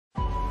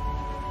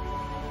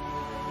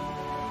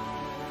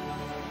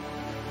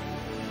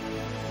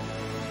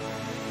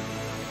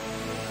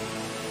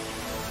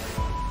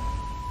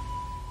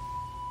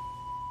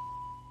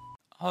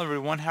Hello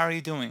everyone, how are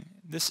you doing?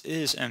 This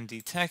is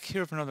MD Tech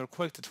here with another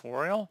quick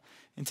tutorial.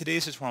 In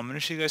today's tutorial, I'm going to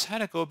show you guys how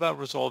to go about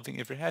resolving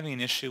if you're having an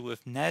issue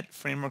with Net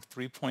Framework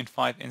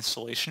 3.5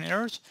 installation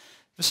errors,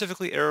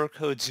 specifically error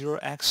code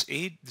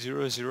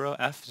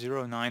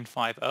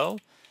 0x800f0950.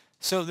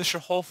 So this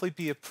should hopefully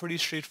be a pretty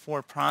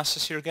straightforward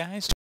process here,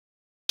 guys.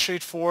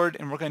 Straightforward,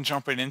 and we're going to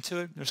jump right into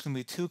it. There's going to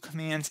be two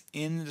commands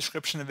in the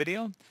description of the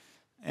video,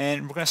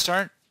 and we're going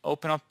to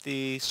open up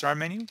the start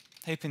menu,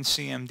 type in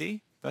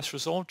CMD. Best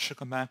result should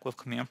come back with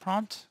command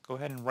prompt. Go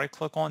ahead and right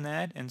click on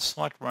that and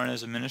select run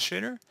as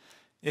administrator.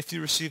 If you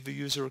receive the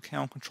user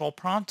account control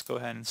prompt, go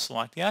ahead and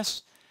select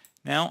yes.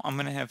 Now I'm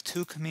going to have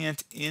two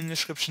commands in the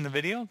description of the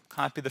video.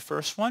 Copy the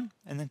first one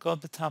and then go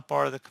up the top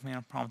bar of the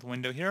command prompt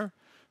window here.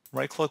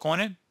 Right click on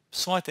it,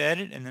 select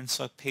edit, and then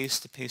select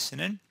paste to paste it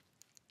in.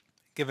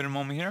 Give it a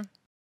moment here.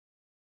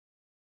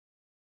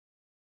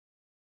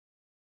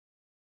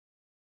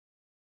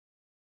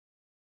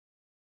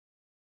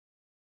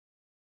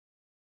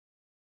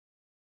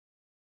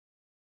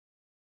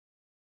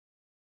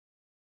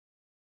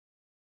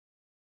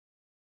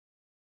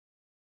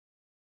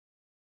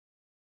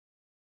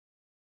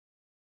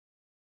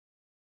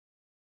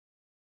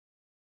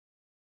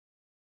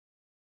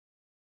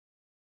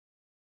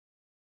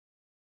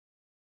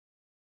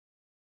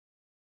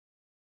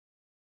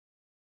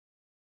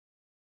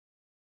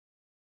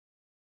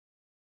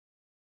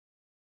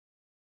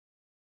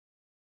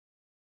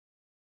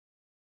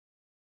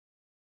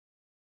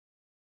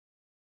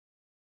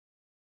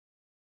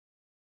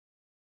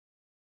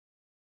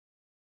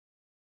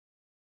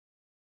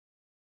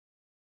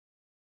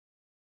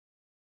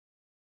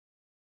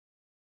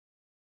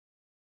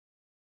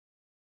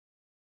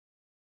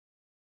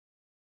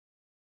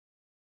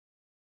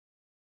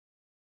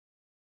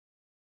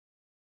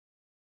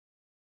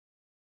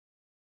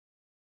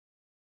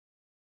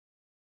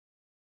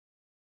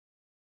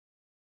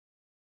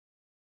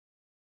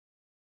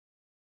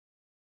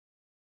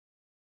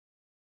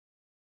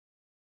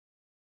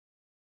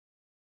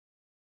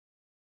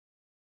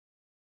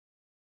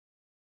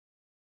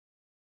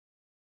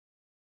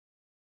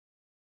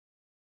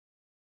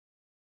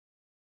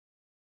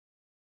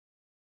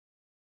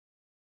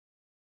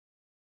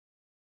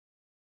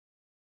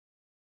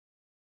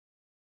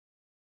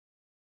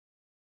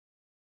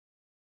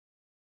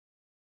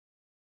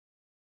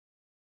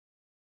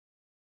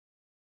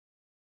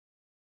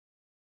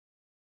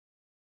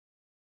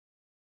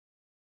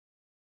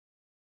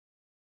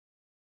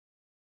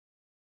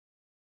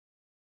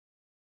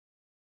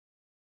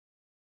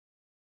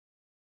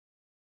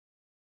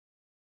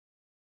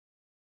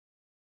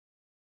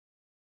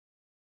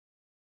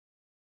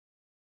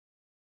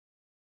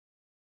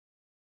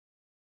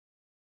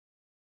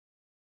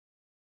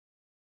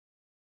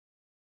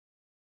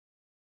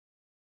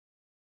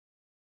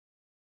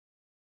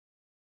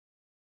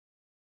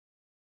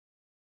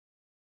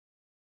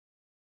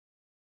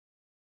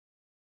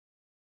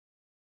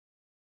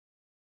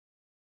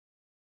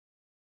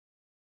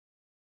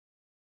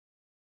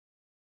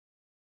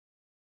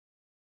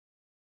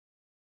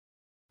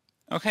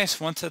 Okay,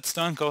 so once that's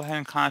done, go ahead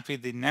and copy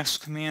the next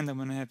command I'm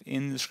going to have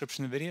in the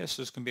description of the video.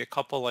 So there's going to be a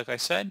couple, like I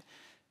said.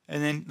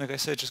 And then, like I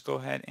said, just go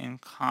ahead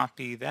and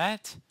copy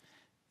that.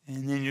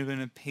 And then you're going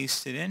to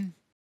paste it in.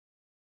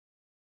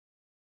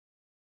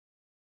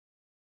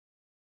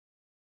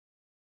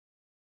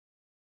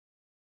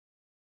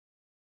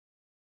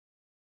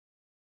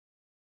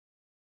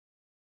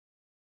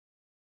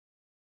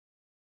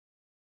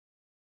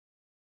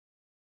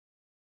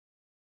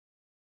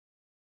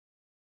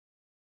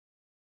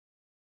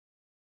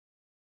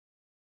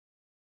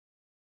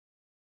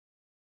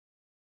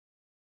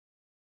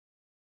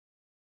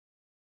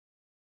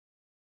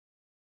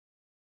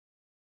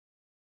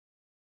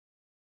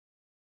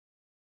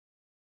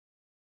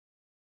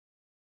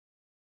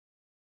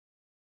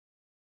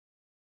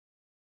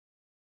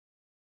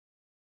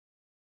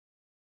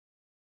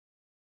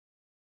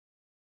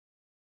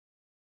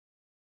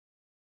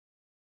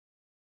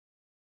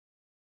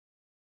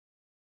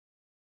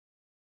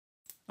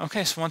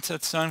 Okay, so once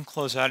that's done,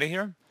 close out of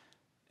here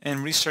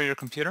and restart your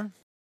computer.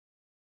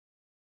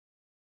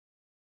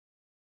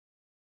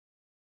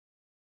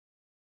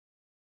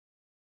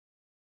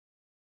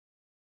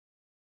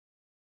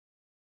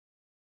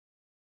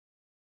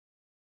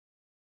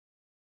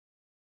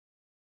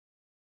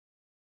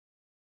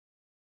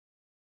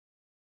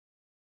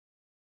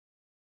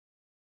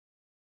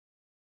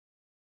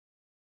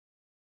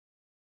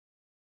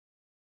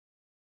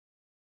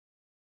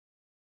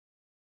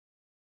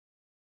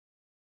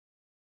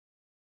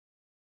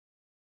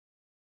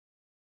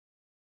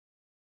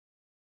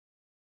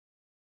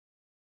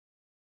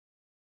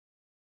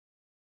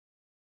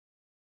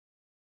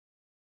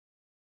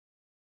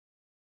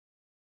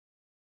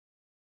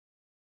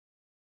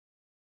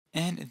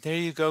 And there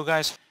you go,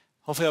 guys.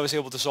 Hopefully I was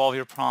able to solve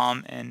your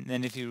problem, and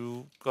then if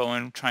you go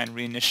and try and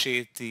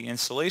reinitiate the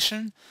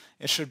installation,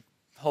 it should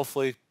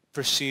hopefully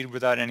proceed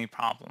without any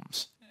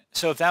problems.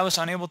 So if that was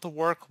unable to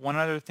work, one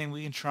other thing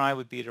we can try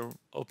would be to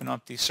open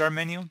up the start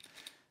menu,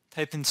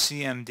 type in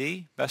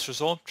CMD. Best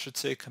result should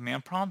say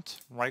command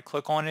prompt. Right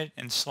click on it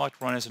and select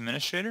run as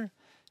administrator.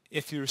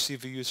 If you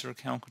receive a user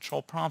account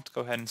control prompt,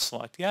 go ahead and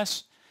select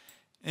yes.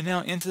 And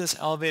now into this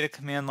elevated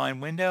command line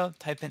window,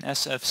 type in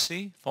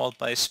SFC followed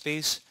by a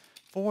space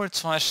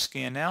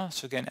 /scan now.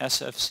 So again,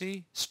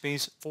 SFC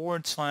space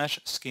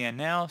 /scan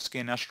now.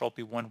 Scan now should all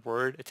be one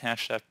word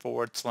attached to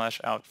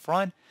that / out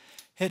front.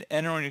 Hit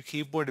enter on your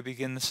keyboard to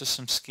begin the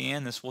system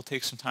scan. This will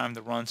take some time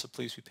to run, so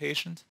please be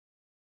patient.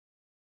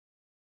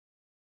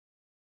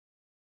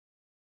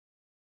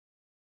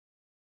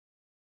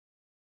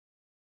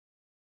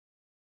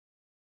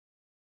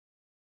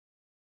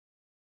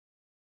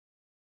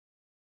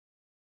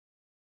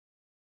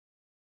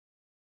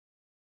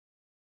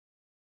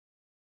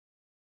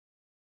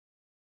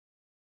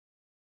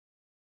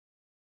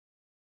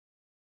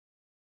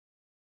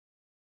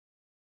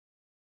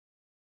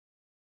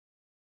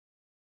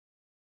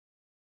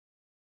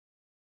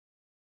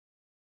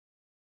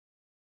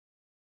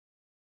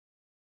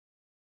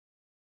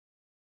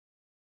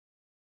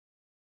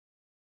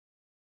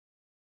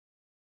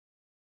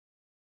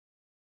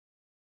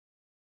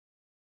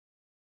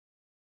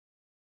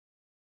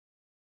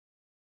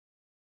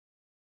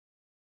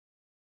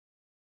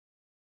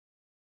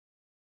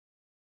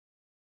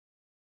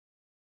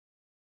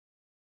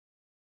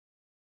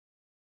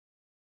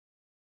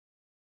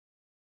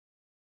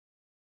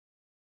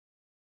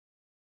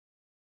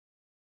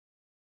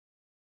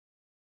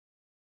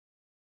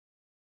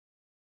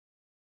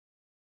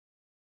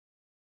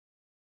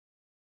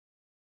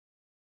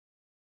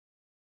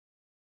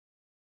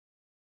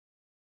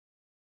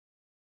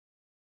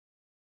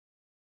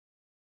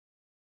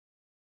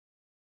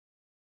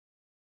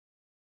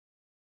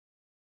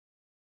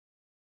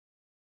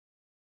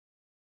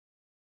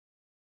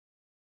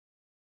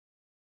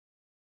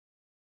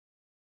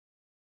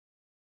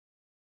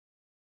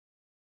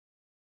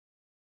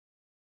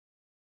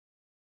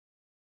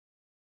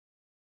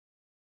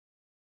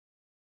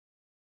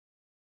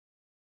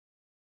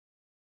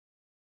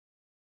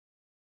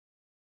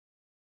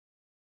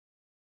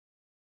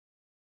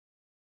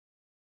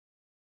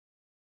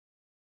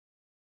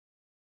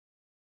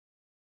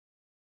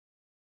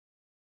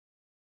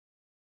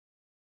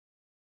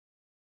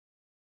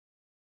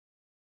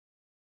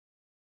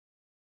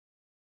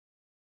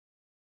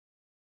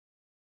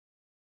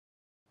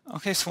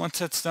 Okay, so once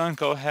that's done,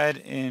 go ahead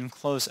and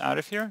close out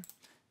of here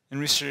and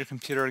restart your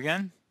computer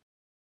again.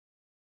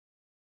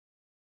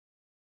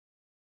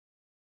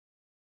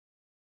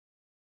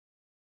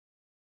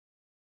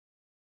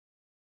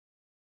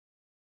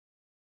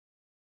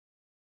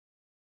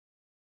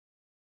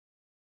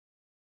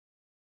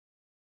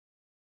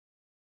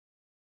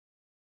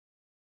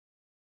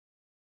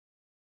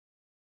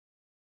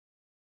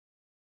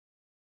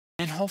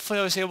 And hopefully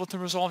I was able to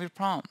resolve your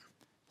problem.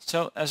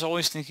 So as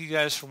always, thank you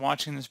guys for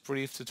watching this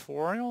brief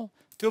tutorial.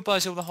 Do hope I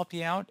was able to help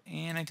you out,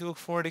 and I do look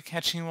forward to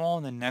catching you all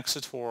in the next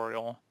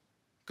tutorial.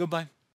 Goodbye.